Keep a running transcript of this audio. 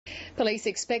Police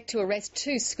expect to arrest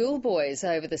 2 schoolboys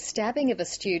over the stabbing of a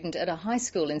student at a high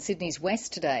school in Sydney's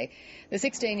west today. The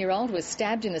 16-year-old was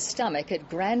stabbed in the stomach at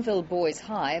Granville Boys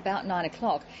High about 9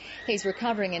 o'clock. He's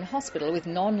recovering in hospital with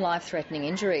non-life-threatening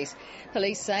injuries.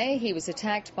 Police say he was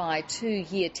attacked by 2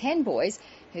 Year 10 boys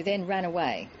who then ran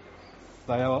away.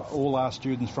 They are all our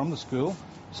students from the school,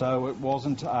 so it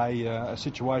wasn't a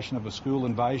situation of a school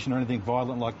invasion or anything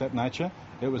violent like that nature.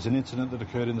 It was an incident that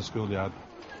occurred in the schoolyard.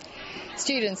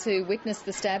 Students who witnessed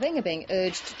the stabbing are being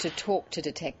urged to talk to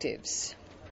detectives.